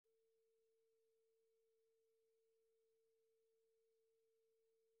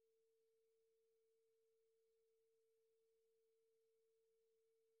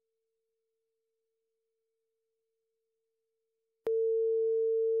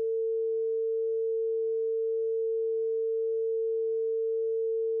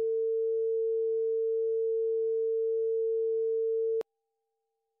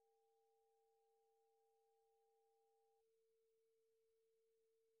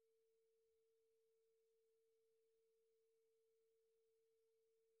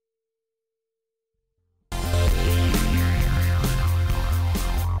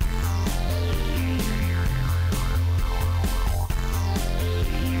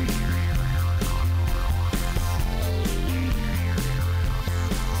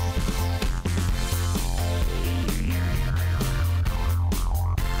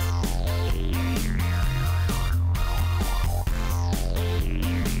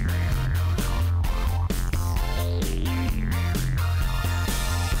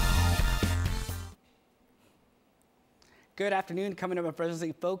Good afternoon. Coming up on Fresno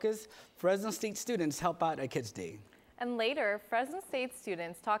State Focus, Fresno State students help out at Kids Day. And later, Fresno State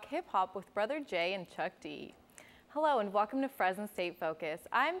students talk hip-hop with Brother Jay and Chuck D. Hello and welcome to Fresno State Focus.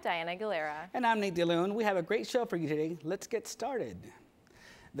 I'm Diana Aguilera. And I'm Nate DeLeon. We have a great show for you today. Let's get started.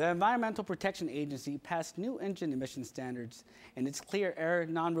 The Environmental Protection Agency passed new engine emission standards in its clear air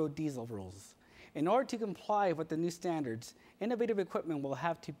non-road diesel rules. In order to comply with the new standards, innovative equipment will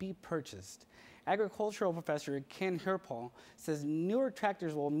have to be purchased. Agricultural professor Ken Herpol says newer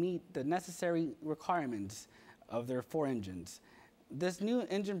tractors will meet the necessary requirements of their 4 engines. This new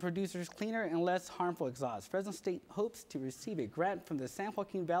engine produces cleaner and less harmful exhaust. Fresno State hopes to receive a grant from the San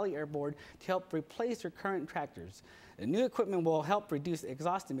Joaquin Valley Air Board to help replace their current tractors. The new equipment will help reduce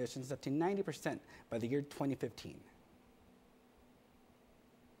exhaust emissions up to 90% by the year 2015.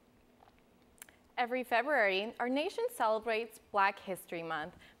 Every February, our nation celebrates Black History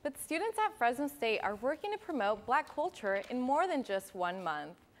Month, but students at Fresno State are working to promote Black culture in more than just 1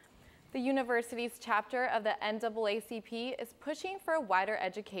 month. The university's chapter of the NAACP is pushing for a wider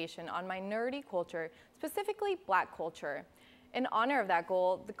education on minority culture, specifically Black culture. In honor of that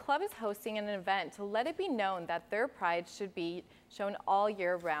goal, the club is hosting an event to let it be known that their pride should be shown all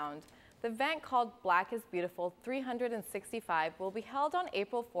year round. The event, called Black is Beautiful 365, will be held on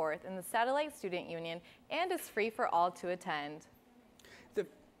April 4th in the Satellite Student Union and is free for all to attend.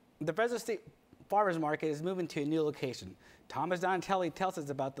 The Fresno State Farmers Market is moving to a new location. Thomas Donatelli tells us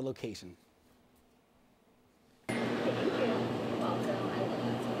about the location.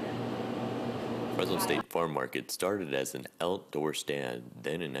 Fresno State Farm Market started as an outdoor stand.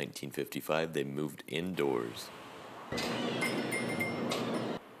 Then in 1955, they moved indoors.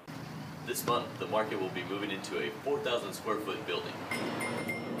 This month, the market will be moving into a 4,000 square foot building.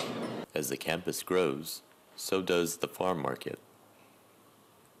 As the campus grows, so does the farm market.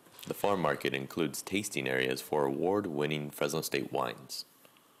 The farm market includes tasting areas for award-winning Fresno State wines,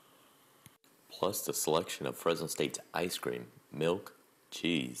 plus the selection of Fresno State's ice cream, milk,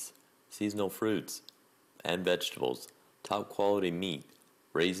 cheese, seasonal fruits, and vegetables, top quality meat,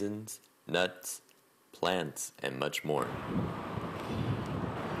 raisins, nuts, plants, and much more.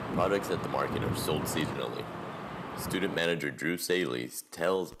 Products at the market are sold seasonally. Student manager Drew Saley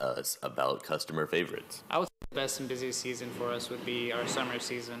tells us about customer favorites. I would say the best and busiest season for us would be our summer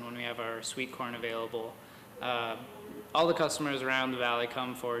season when we have our sweet corn available. All the customers around the valley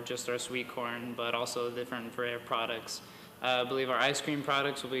come for just our sweet corn, but also different rare products. I believe our ice cream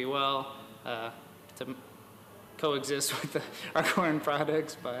products will be to coexist with our corn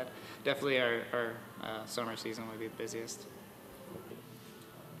products, but definitely our summer season will be the busiest.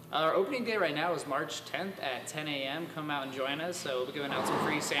 Our opening day right now is March 10th at 10 a.m. Come out and join us. So we'll be giving out some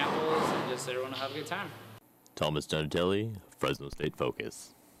free samples and just everyone will have a good time. Thomas Donatelli, Fresno State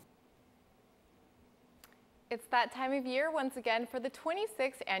Focus. It's that time of year once again for the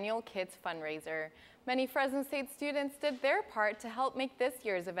 26th Annual Kids Fundraiser. Many Fresno State students did their part to help make this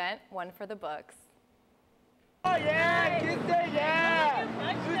year's event one for the books. Oh yeah! Kids Day, yeah!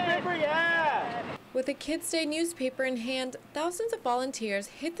 Newspaper, yeah! With a Kids Day newspaper in hand, thousands of volunteers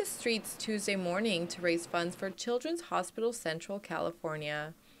hit the streets Tuesday morning to raise funds for Children's Hospital Central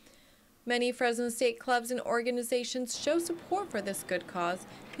California. Many Fresno State clubs and organizations show support for this good cause,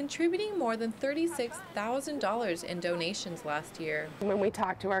 contributing more than $36,000 in donations last year. When we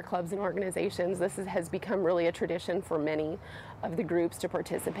talk to our clubs and organizations, this has become really a tradition for many of the groups to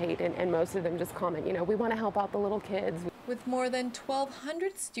participate, and most of them just comment, you know, we want to help out the little kids. With more than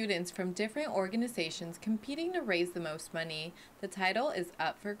 1,200 students from different organizations competing to raise the most money, the title is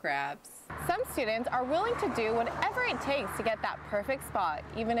up for grabs. Some students are willing to do whatever it takes to get that perfect spot,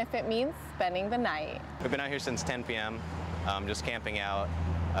 even if it means spending the night. We've been out here since 10 p.m., just camping out,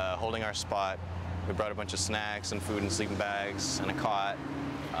 holding our spot. We brought a bunch of snacks and food and sleeping bags and a cot,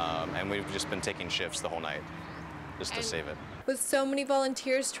 and we've just been taking shifts the whole night just to save it. With so many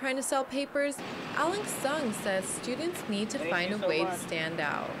volunteers trying to sell papers, Alex Sung says students need to find a way to stand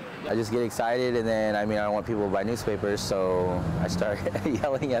out. I just get excited, and then, I don't want people to buy newspapers, so I start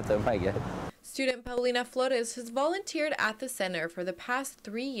yelling at them, I guess. Student Paulina Flores has volunteered at the center for the past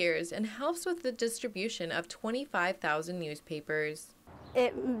 3 years and helps with the distribution of 25,000 newspapers.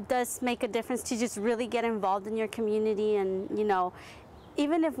 It does make a difference to just really get involved in your community, and, you know,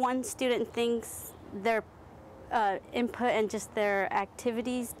 even if one student thinks their input and just their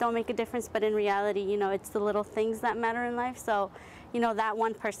activities don't make a difference, but in reality, you know, it's the little things that matter in life. So, you know, that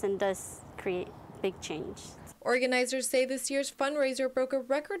one person does create big change. Organizers say this year's fundraiser broke a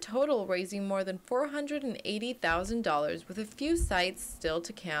record total, raising more than $480,000 with a few sites still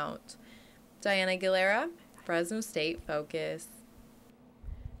to count. Diana Aguilera, Fresno State Focus.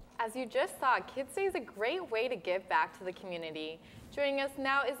 As you just saw, Kids Day is a great way to give back to the community. Joining us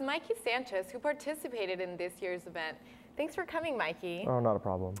now is Mikey Sanchez, who participated in this year's event. Thanks for coming, Mikey. Oh, not a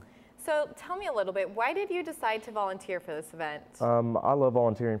problem. So tell me a little bit, why did you decide to volunteer for this event? I love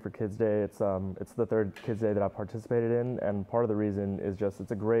volunteering for Kids Day. It's the third Kids Day that I've participated in, and part of the reason is just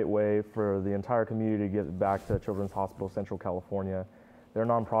it's a great way for the entire community to give back to Children's Hospital Central California. They're a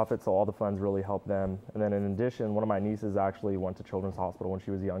nonprofit, so all the funds really help them. And then in addition, one of my nieces actually went to Children's Hospital when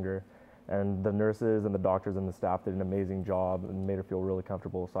she was younger, and the nurses and the doctors and the staff did an amazing job and made her feel really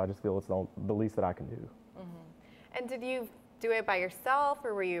comfortable. So I just feel it's the least that I can do. Mm-hmm. And did you do it by yourself,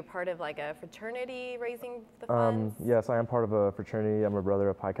 or were you part of like a fraternity raising the funds? Yes, I am part of a fraternity. I'm a brother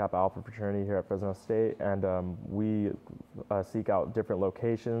of Pi Kappa Alpha fraternity here at Fresno State, and we seek out different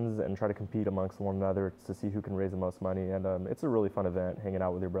locations and try to compete amongst one another to see who can raise the most money. And it's a really fun event, hanging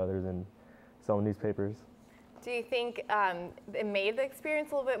out with your brothers and selling newspapers. Do you think it made the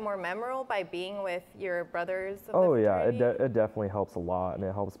experience a little bit more memorable by being with your brothers of Oh the yeah, fraternity? it definitely helps a lot, and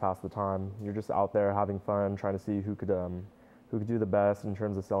it helps pass the time. You're just out there having fun, trying to see who could do the best in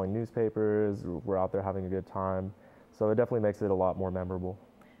terms of selling newspapers. We're out there having a good time. So it definitely makes it a lot more memorable.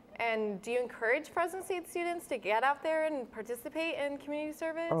 And do you encourage Fresno State students to get out there and participate in community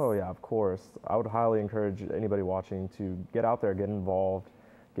service? Oh yeah, of course. I would highly encourage anybody watching to get out there, get involved,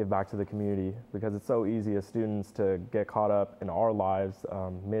 give back to the community, because it's so easy as students to get caught up in our lives,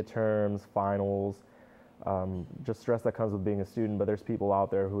 midterms, finals, just stress that comes with being a student, but there's people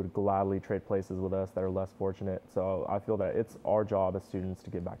out there who would gladly trade places with us that are less fortunate. So I feel that it's our job as students to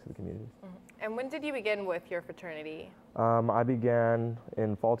give back to the community. Mm-hmm. And when did you begin with your fraternity? I began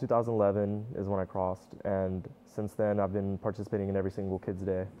in fall 2011 is when I crossed, and since then I've been participating in every single Kids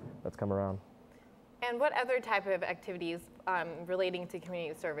Day that's come around. And what other type of activities relating to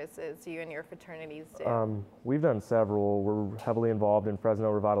community services do you and your fraternities do? We've done several. We're heavily involved in Fresno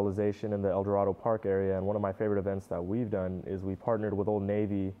revitalization in the El Dorado Park area, and one of my favorite events that we've done is we partnered with Old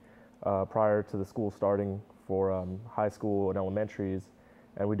Navy prior to the school starting for high school and elementaries,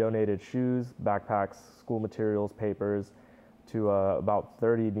 and we donated shoes, backpacks, school materials, papers to about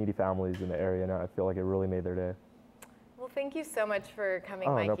 30 needy families in the area, and I feel like it really made their day. Well, thank you so much for coming,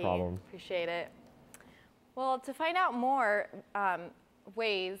 Oh, Mikey. no problem. Appreciate it. Well, to find out more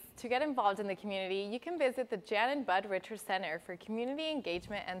ways to get involved in the community, you can visit the Jan and Bud Richer Center for Community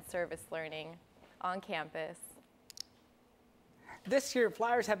Engagement and Service Learning on campus. This year,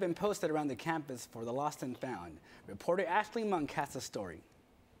 flyers have been posted around the campus for the Lost and Found. Reporter Ashley Monk has the story.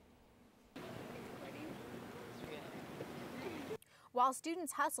 While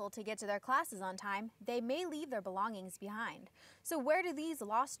students hustle to get to their classes on time, they may leave their belongings behind. So where do these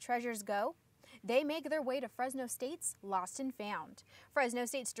lost treasures go? They make their way to Fresno State's Lost and Found. Fresno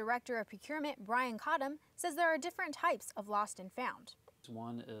State's Director of Procurement, Brian Cottam, says there are different types of lost and found.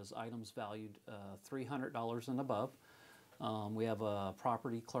 One is items valued $300 and above. We have a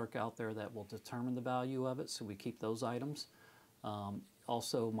property clerk out there that will determine the value of it, so we keep those items.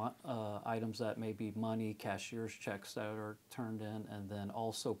 Also items that may be money, cashier's checks that are turned in, and then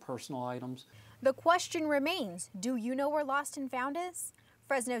also personal items. The question remains, do you know where Lost and Found is?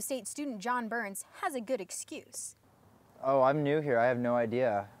 Fresno State student John Burns has a good excuse. Oh, I'm new here. I have no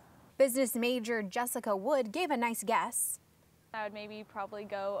idea. Business major Jessica Wood gave a nice guess. I would maybe probably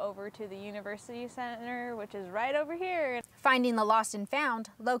go over to the University Center, which is right over here. Finding the Lost and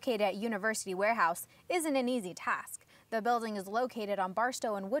Found, located at University Warehouse, isn't an easy task. The building is located on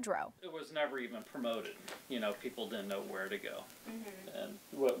Barstow and Woodrow. It was never even promoted. You know, people didn't know where to go. And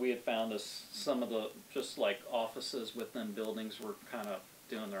what we had found is some of the, just like offices within buildings were kind of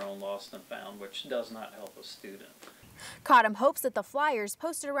doing their own lost and found, which does not help a student. Cottam hopes that the flyers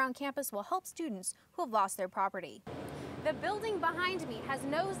posted around campus will help students who have lost their property. The building behind me has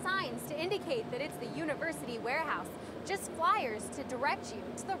no signs to indicate that it's the University Warehouse, just flyers to direct you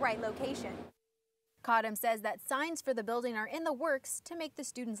to the right location. Cottam says that signs for the building are in the works to make the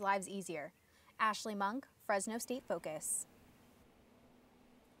students' lives easier. Ashley Monk, Fresno State Focus.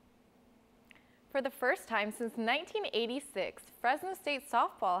 For the first time since 1986, Fresno State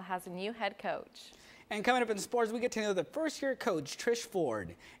softball has a new head coach. And coming up in sports, we get to know the first-year coach, Trish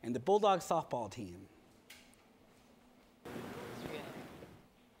Ford, and the Bulldogs softball team.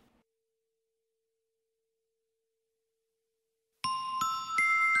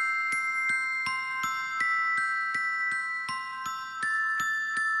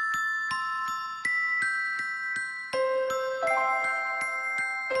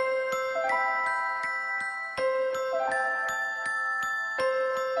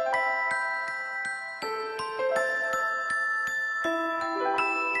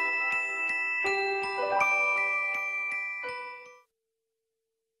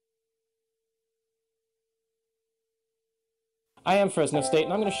 I am Fresno State,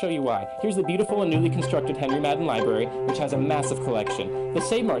 and I'm going to show you why. Here's the beautiful and newly constructed Henry Madden Library, which has a massive collection. The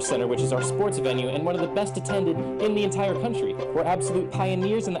Save Mart Center, which is our sports venue and one of the best attended in the entire country. We're absolute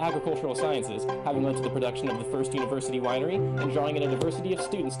pioneers in the agricultural sciences, having led to the production of the first university winery and drawing in a diversity of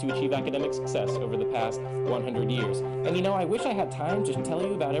students to achieve academic success over the past 100 years. And you know, I wish I had time to tell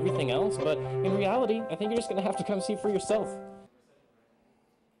you about everything else, but in reality, I think you're just going to have to come see for yourself.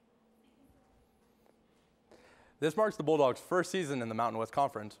 This marks the Bulldogs' first season in the Mountain West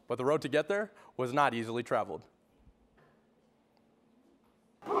Conference, but the road to get there was not easily traveled.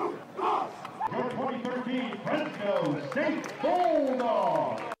 The 2013 Fresno State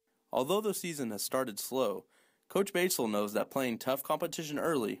Bulldogs. Although the season has started slow, Coach Batesel knows that playing tough competition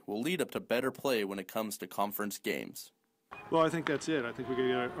early will lead up to better play when it comes to conference games. Well, I think that's it. I think we're going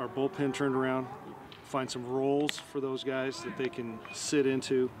to get our bullpen turned around, find some roles for those guys that they can sit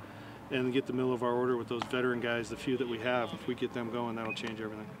into, and get the middle of our order with those veteran guys, the few that we have. If we get them going, that'll change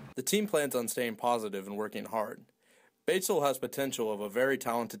everything. The team plans on staying positive and working hard. Batesel has potential of a very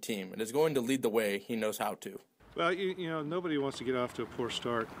talented team and is going to lead the way he knows how to. Well, you know, nobody wants to get off to a poor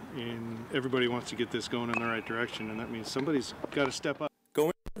start, and everybody wants to get this going in the right direction, and that means somebody's got to step up.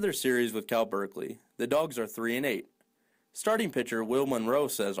 Going into their series with Cal Berkeley, the Dogs are 3-8. Starting pitcher Will Monroe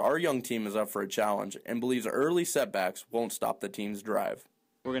says our young team is up for a challenge and believes early setbacks won't stop the team's drive.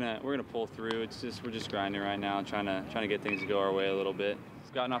 We're gonna pull through. We're just grinding right now, trying to get things to go our way a little bit. It's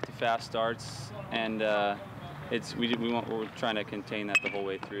gotten off to fast starts, and we're trying to contain that the whole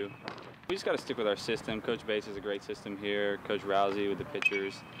way through. We just got to stick with our system. Coach Bates has a great system here. Coach Rousey with the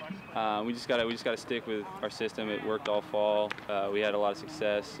pitchers. We just got to stick with our system. It worked all fall. We had a lot of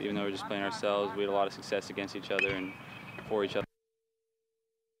success, even though we're just playing ourselves. We had a lot of success against each other and for each other.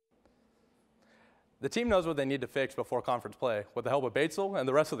 The team knows what they need to fix before conference play. With the help of Batesel and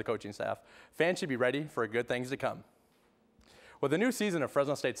the rest of the coaching staff, fans should be ready for good things to come. With a new season of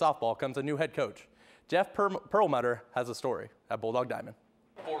Fresno State softball comes a new head coach. Jeff Perlmutter has a story at Bulldog Diamond.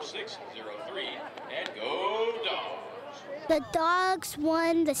 4603 and go Dogs. The Dogs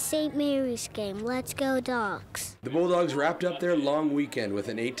won the St. Mary's game. Let's go Dogs. The Bulldogs wrapped up their long weekend with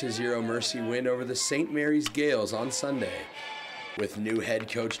an 8-0 Mercy win over the St. Mary's Gales on Sunday. With new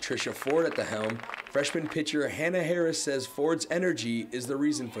head coach Tricia Ford at the helm, freshman pitcher Hannah Harris says Ford's energy is the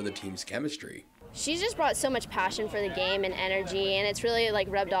reason for the team's chemistry. She's just brought so much passion for the game and energy, and it's really like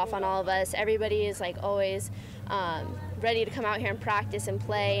rubbed off on all of us. Everybody is like always ready to come out here and practice and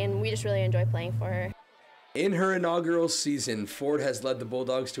play, and we just really enjoy playing for her. In her inaugural season, Ford has led the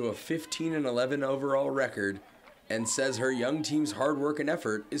Bulldogs to a 15-11 overall record and says her young team's hard work and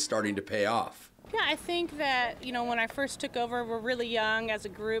effort is starting to pay off. Yeah, I think that, you know, when I first took over, we're really young as a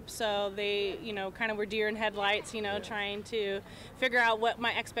group, so they, you know, kind of were deer in headlights, you know, trying to figure out what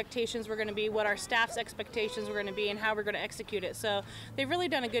my expectations were going to be, what our staff's expectations were going to be, and how we're going to execute it. So they've really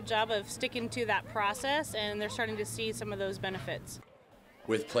done a good job of sticking to that process, and they're starting to see some of those benefits.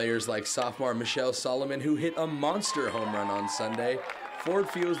 With players like sophomore Michelle Solomon, who hit a monster home run on Sunday, Ford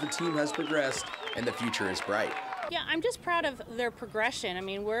feels the team has progressed and the future is bright. Yeah, I'm just proud of their progression. I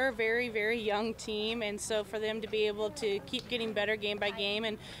mean, we're a very, very young team, and so for them to be able to keep getting better game by game,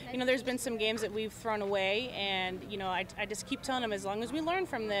 and, you know, there's been some games that we've thrown away, and, you know, I just keep telling them as long as we learn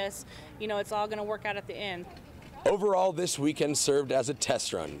from this, you know, it's all going to work out at the end. Overall, this weekend served as a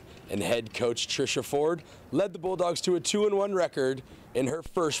test run, and head coach Tricia Ford led the Bulldogs to a 2-1 record in her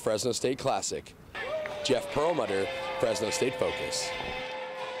first Fresno State Classic. Jeff Perlmutter, Fresno State Focus.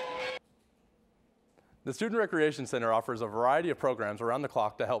 The Student Recreation Center offers a variety of programs around the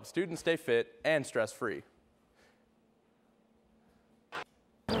clock to help students stay fit and stress-free.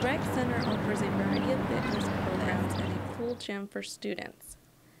 The Rec Center offers a variety of fitness programs and a full gym for students.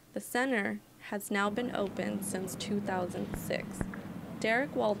 The center has now been open since 2006.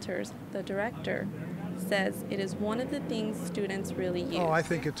 Derek Walters, the director, says it is one of the things students really use. Oh, I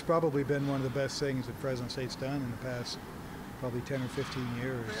think it's probably been one of the best things that Fresno State's done in the past probably 10 or 15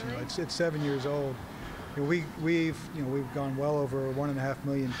 years. You know, it's 7 years old. You know, we've gone well over 1.5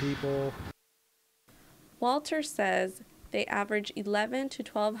 million people. Walter says they average 1,100 to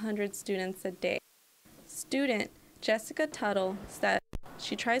 1,200 students a day. Student Jessica Tuttle says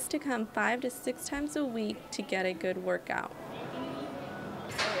she tries to come 5 to 6 times a week to get a good workout.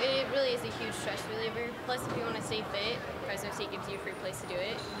 So it really is a huge stress reliever. Plus, if you want to stay fit, Fresno State gives you a free place to do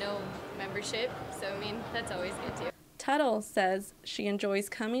it. No membership, so I mean, that's always good too. Tuttle says she enjoys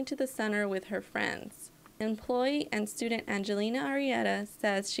coming to the center with her friends. Employee and student Angelina Arrieta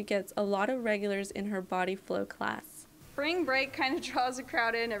says she gets a lot of regulars in her body flow class. Spring break kind of draws a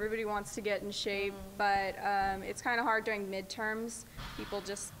crowd in. Everybody wants to get in shape, but it's kind of hard during midterms. People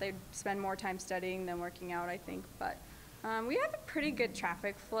they spend more time studying than working out, I think. But We have a pretty good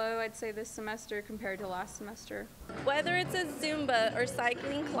traffic flow, I'd say, this semester compared to last semester. Whether it's a Zumba or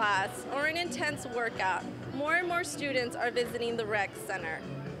cycling class or an intense workout, more and more students are visiting the Rec Center.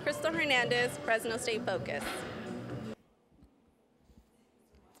 Crystal Hernandez, Fresno State Focus.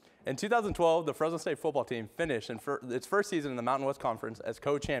 In 2012, the Fresno State football team finished in its first season in the Mountain West Conference as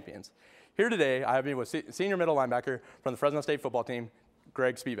co-champions. Here today, I have been with senior middle linebacker from the Fresno State football team,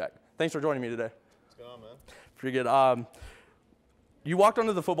 Greg Spivak. Thanks for joining me today. What's going on, man? Pretty good. You walked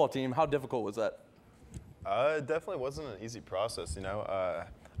onto the football team. How difficult was that? It definitely wasn't an easy process, you know. I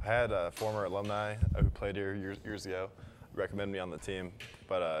had a former alumni who played here years ago recommend me on the team,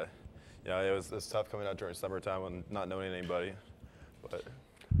 but you know, it was tough coming out during summertime and not knowing anybody.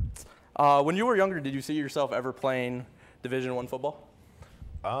 But when you were younger, did you see yourself ever playing Division I football?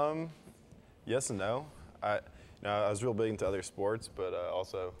 Yes and no. I was real big into other sports, but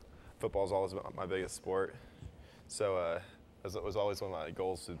also football's always been my biggest sport. So it was always one of my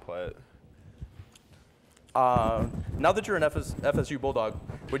goals to play it. Now that you're an FSU Bulldog,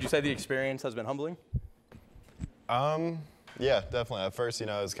 would you say the experience has been humbling? Yeah, definitely. At first, you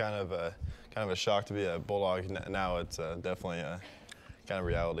know, it was kind of a shock to be a Bulldog. Now it's definitely kind of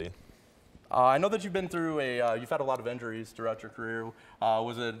reality. I know that you've been through you've had a lot of injuries throughout your career.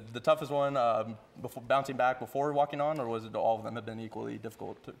 Was it the toughest one before bouncing back before walking on, or was it all of them have been equally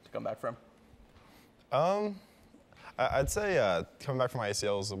difficult to come back from? I'd say coming back from my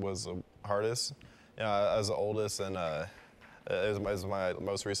ACLs was the hardest. You know, I was the oldest, and it was my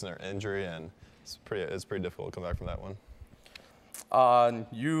most recent injury, and it's pretty difficult to come back from that one.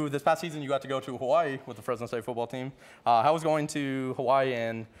 This past season, you got to go to Hawaii with the Fresno State football team. How was going to Hawaii,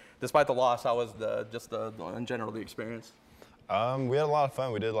 and despite the loss, how was in general the experience? We had a lot of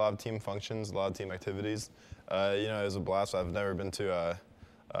fun. We did a lot of team functions, a lot of team activities. You know, it was a blast. I've never been to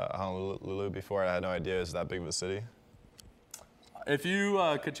Honolulu before. I had no idea it was that big of a city. If you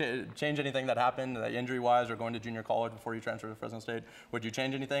could change anything that happened, injury-wise or going to junior college before you transferred to Fresno State, would you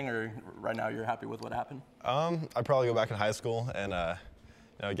change anything, or right now you're happy with what happened? I'd probably go back in high school and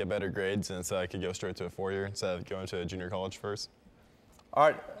you know, get better grades, and so I could go straight to a 4-year instead of going to a junior college first. All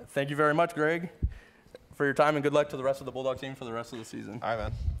right. Thank you very much, Greg, for your time, and good luck to the rest of the Bulldog team for the rest of the season. All right,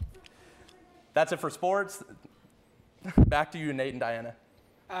 man. That's it for sports. Back to you, Nate and Diana.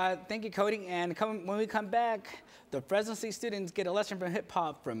 Thank you, Cody. And when we come back, the Fresno State students get a lesson from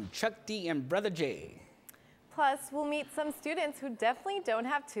hip-hop from Chuck D and Brother J. Plus, we'll meet some students who definitely don't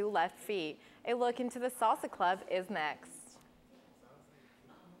have two left feet. A look into the Salsa Club is next.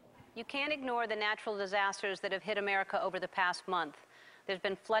 You can't ignore the natural disasters that have hit America over the past month. There's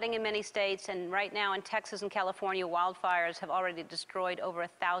been flooding in many states, and right now in Texas and California, wildfires have already destroyed over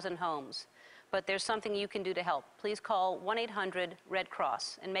 1,000 homes. But there's something you can do to help. Please call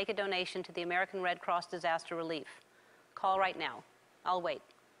 1-800-RED-CROSS and make a donation to the American Red Cross Disaster Relief. Call right now. I'll wait.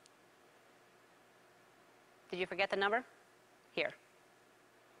 Did you forget the number? Here.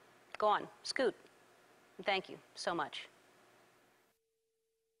 Go on, scoot. Thank you so much.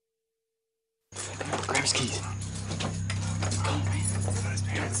 Grab his keys. Come on, man.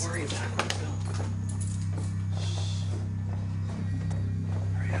 Don't worry about it.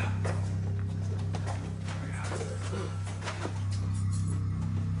 Hurry up.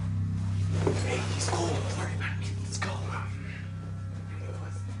 Hey, he's cool. Don't worry about it. Let's go.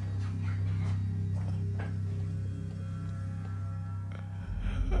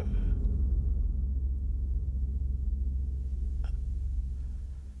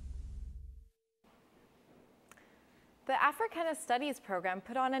 The Africana Studies program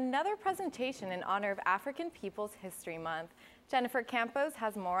put on another presentation in honor of African Peoples History Month. Jennifer Campos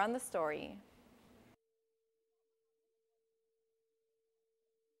has more on the story.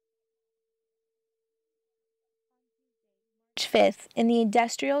 March 5th, in the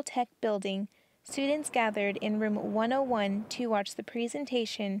Industrial Tech Building, students gathered in room 101 to watch the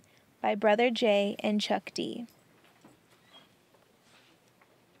presentation by Brother J and Chuck D.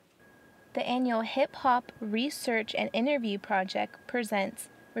 The annual Hip Hop Research and Interview Project presents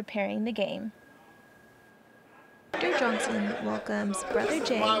Repairing the Game. Dr. Johnson welcomes Brother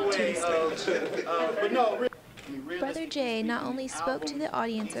J to the stage. Brother J not only spoke to the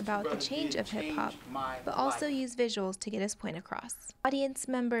audience about the change of hip-hop, but also used visuals to get his point across. Audience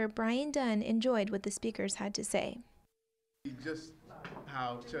member Brian Dunn enjoyed what the speakers had to say. Just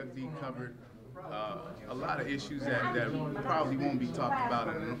how Chuck D covered a lot of issues that probably won't be talked about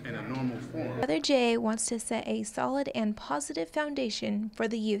in a normal form. Brother J wants to set a solid and positive foundation for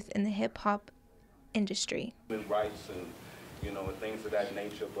the youth in the hip-hop industry. Rights and, you know, things of that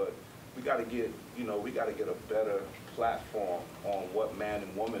nature, but we got to get, we got to get a better platform on what man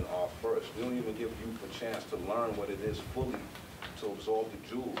and woman are first. We don't even give youth a chance to learn what it is fully, to absorb the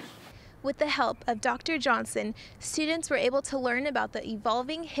jewels. With the help of Dr. Johnson, students were able to learn about the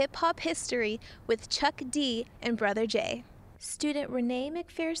evolving hip-hop history with Chuck D and Brother J. Student Renee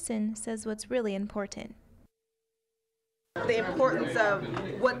McPherson says what's really important. The importance of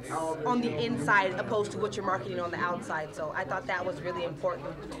what's on the inside opposed to what you're marketing on the outside. So I thought that was really important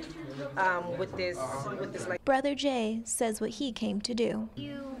with this. Brother J says what he came to do.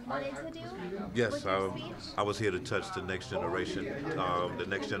 You wanted to do? Yes, I was here to touch the next generation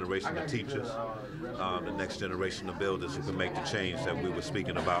of teachers, the next generation of builders who can make the change that we were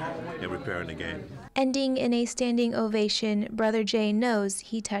speaking about in repairing the game. Ending in a standing ovation, Brother J knows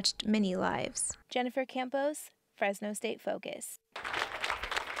he touched many lives. Jennifer Campos, Fresno State Focus.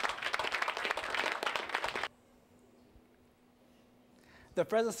 The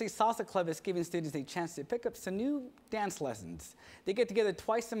Fresno State Salsa Club is giving students a chance to pick up some new dance lessons. They get together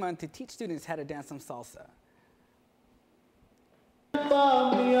twice a month to teach students how to dance some salsa.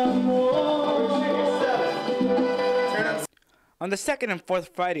 On the second and fourth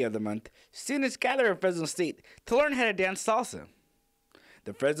Friday of the month, students gather at Fresno State to learn how to dance salsa.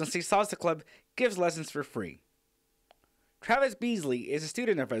 The Fresno State Salsa Club gives lessons for free. Travis Beasley is a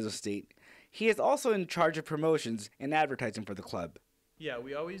student at Fresno State. He is also in charge of promotions and advertising for the club. Yeah,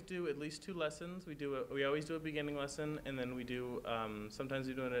 we always do at least 2 lessons. We always do a beginning lesson, and then we do sometimes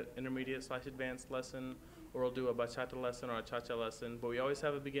we do an intermediate/advanced lesson, or we'll do a bachata lesson or a cha-cha lesson. But we always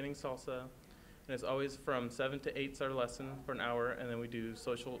have a beginning salsa, and it's always from 7 to 8 is our lesson for an hour, and then we do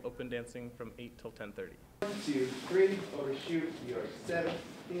social open dancing from 8 till 10:30. 1, 2, 3, overshoot. You're 7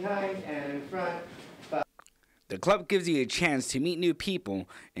 behind and in front. 5. The club gives you a chance to meet new people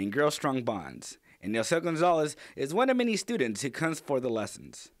and grow strong bonds. And Nelson Gonzalez is one of many students who comes for the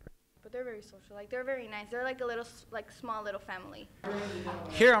lessons. But they're very social. Like, they're very nice. They're like a little, small little family.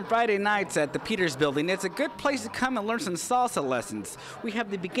 Here on Friday nights at the Peters Building, it's a good place to come and learn some salsa lessons. We have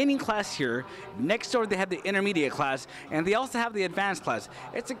the beginning class here. Next door, they have the intermediate class, and they also have the advanced class.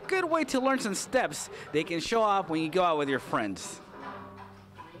 It's a good way to learn some steps they can show off when you go out with your friends.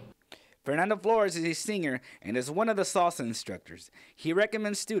 Fernando Flores is a singer and is one of the salsa instructors. He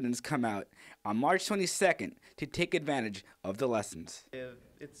recommends students come out on March 22nd to take advantage of the lessons.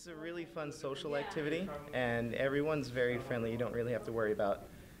 It's a really fun social activity, and everyone's very friendly. You don't really have to worry about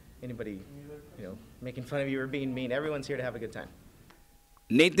anybody, making fun of you or being mean. Everyone's here to have a good time.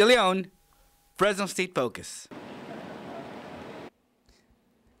 Nate DeLeon, Fresno State Focus.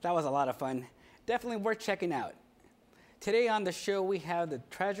 That was a lot of fun. Definitely worth checking out. Today on the show, we have the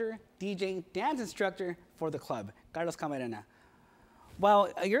treasurer, DJ, dance instructor for the club, Carlos Camarena.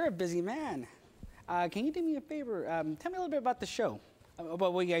 Well, you're a busy man. Can you do me a favor? Tell me a little bit about the show,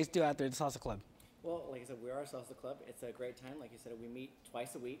 about what you guys do out there at the Salsa Club. Well, like I said, we are a Salsa Club. It's a great time. Like you said, we meet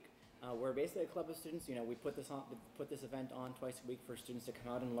twice a week. We're basically a club of students. We put this event on twice a week for students to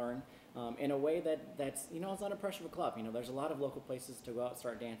come out and learn in a way that's it's not a pressure of a club. There's a lot of local places to go out and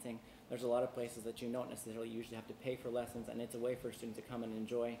start dancing. There's a lot of places that you don't necessarily usually have to pay for lessons, and it's a way for students to come and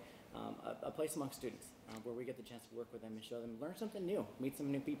enjoy a place among students where we get the chance to work with them and show them, learn something new, meet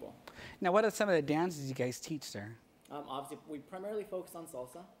some new people. Now, what are some of the dances you guys teach there? Obviously, we primarily focus on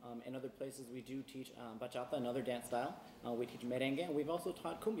salsa. In other places, we do teach bachata, another dance style. We teach merengue, and we've also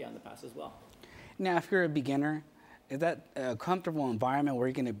taught cumbia in the past as well. Now, if you're a beginner, is that a comfortable environment where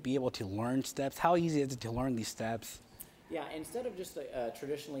you're going to be able to learn steps? How easy is it to learn these steps? Yeah, instead of just a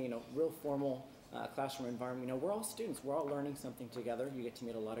traditionally, real formal classroom environment, we're all students. We're all learning something together. You get to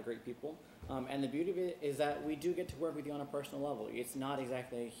meet a lot of great people. And the beauty of it is that we do get to work with you on a personal level. It's not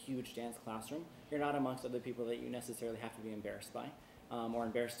exactly a huge dance classroom. You're not amongst other people that you necessarily have to be embarrassed by, or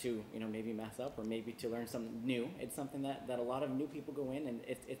embarrassed to, maybe mess up, or maybe to learn something new. It's something that a lot of new people go in, and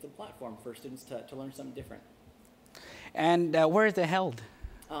it's a platform for students to learn something different. And where is it held?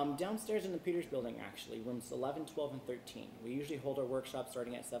 Downstairs in the Peters Building, actually, rooms 11, 12, and 13. We usually hold our workshop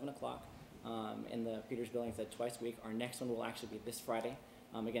starting at 7 o'clock in the Peters Building. It's twice a week. Our next one will actually be this Friday.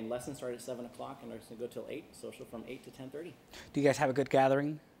 Again, lessons start at 7 o'clock, and ours go till 8, social from 8 to 10:30. Do you guys have a good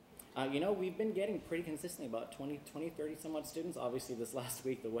gathering? We've been getting pretty consistently about 20, 30 somewhat students. Obviously, this last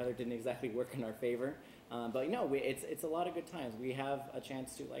week, the weather didn't exactly work in our favor. But it's a lot of good times. We have a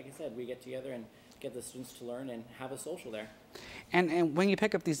chance to, like I said, we get together and get the students to learn and have a social there. And when you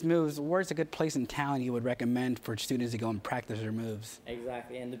pick up these moves, where's a good place in town you would recommend for students to go and practice their moves?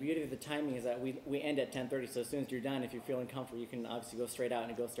 Exactly, and the beauty of the timing is that we end at 10:30, so as soon as you're done, if you're feeling comfortable, you can obviously go straight out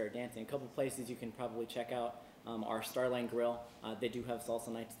and go start dancing. A couple places you can probably check out our Starline Grill. They do have salsa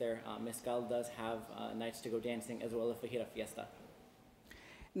nights there. Mezcal does have nights to go dancing, as well as Fajita Fiesta.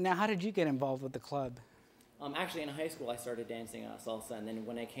 Now, how did you get involved with the club? Actually, in high school, I started dancing salsa, and then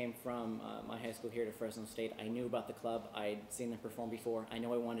when I came from my high school here to Fresno State, I knew about the club. I'd seen them perform before. I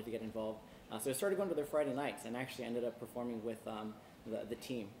knew I wanted to get involved. So I started going to their Friday nights, and actually ended up performing with the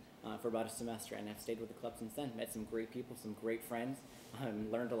team for about a semester, and I've stayed with the club since then. Met some great people, some great friends,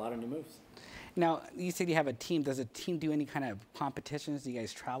 learned a lot of new moves. Now, you said you have a team. Does a team do any kind of competitions? Do you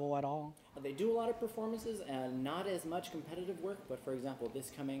guys travel at all? They do a lot of performances and not as much competitive work, but for example,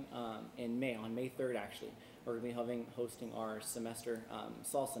 this coming in May, on May 3rd actually, we're going to be hosting our semester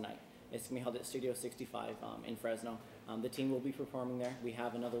salsa night. It's going to be held at Studio 65 in Fresno. The team will be performing there. We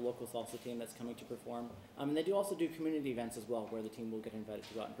have another local salsa team that's coming to perform. And they do also do community events as well, where the team will get invited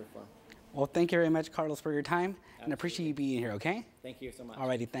to go out and perform. Well, thank you very much, Carlos, for your time, and appreciate you being here, okay? Thank you so much.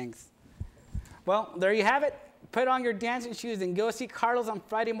 Alrighty, thanks. Well, there you have it. Put on your dancing shoes and go see Carlos on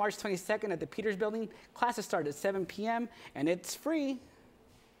Friday, March 22nd at the Peters Building. Classes start at 7 p.m. and it's free.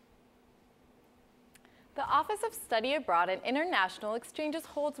 The Office of Study Abroad and International Exchanges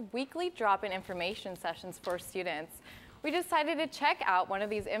holds weekly drop-in information sessions for students. We decided to check out one of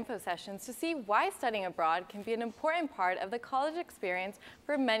these info sessions to see why studying abroad can be an important part of the college experience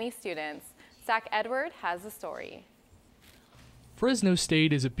for many students. Zach Edward has the story. Fresno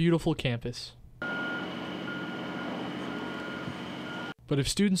State is a beautiful campus. But if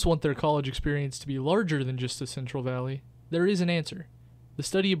students want their college experience to be larger than just the Central Valley, there is an answer: the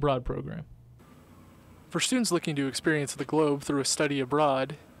Study Abroad program. For students looking to experience the globe through a study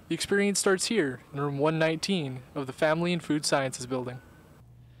abroad, the experience starts here in room 119 of the Family and Food Sciences building.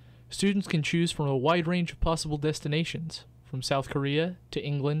 Students can choose from a wide range of possible destinations, from South Korea to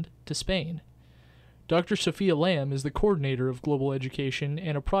England to Spain. Dr. Sophia Lamb is the coordinator of global education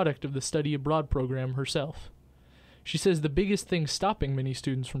and a product of the Study Abroad program herself. She says the biggest thing stopping many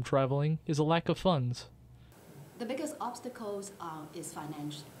students from traveling is a lack of funds. The biggest obstacles is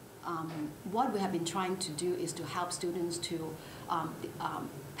financial. What we have been trying to do is to help students to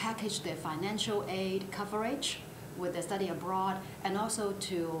package their financial aid coverage with the study abroad, and also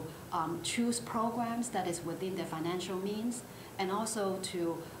to choose programs that is within their financial means, and also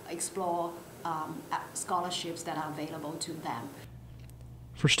to explore scholarships that are available to them.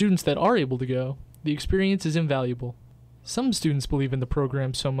 For students that are able to go, the experience is invaluable. Some students believe in the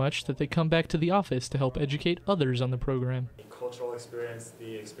program so much that they come back to the office to help educate others on the program. Cultural experience,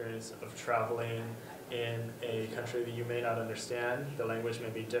 the experience of traveling in a country that you may not understand, the language may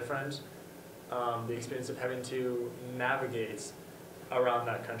be different, the experience of having to navigate around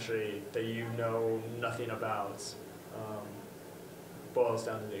that country that you know nothing about boils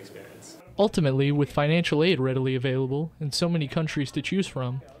down to the experience. Ultimately, with financial aid readily available and so many countries to choose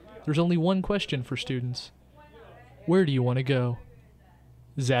from, there's only one question for students: where do you want to go?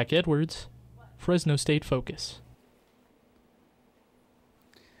 Zach Edwards, Fresno State Focus.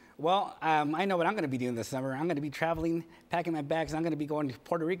 Well, I know what I'm going to be doing this summer. I'm going to be traveling, packing my bags, and I'm going to be going to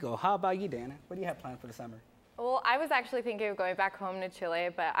Puerto Rico. How about you, Dana? What do you have planned for the summer? Well, I was actually thinking of going back home to Chile,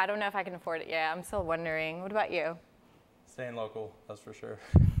 but I don't know if I can afford it yet. I'm still wondering. What about you? Staying local, that's for sure.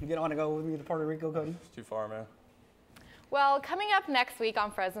 You don't want to go with me to Puerto Rico, Cody? It's too far, man. Well, coming up next week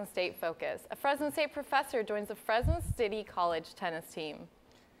on Fresno State Focus, a Fresno State professor joins the Fresno City College tennis team.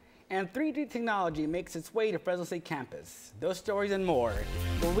 And 3D technology makes its way to Fresno State campus. Those stories and more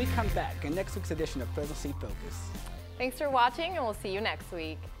when we come back in next week's edition of Fresno State Focus. Thanks for watching, and we'll see you next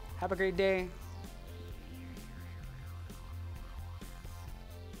week. Have a great day.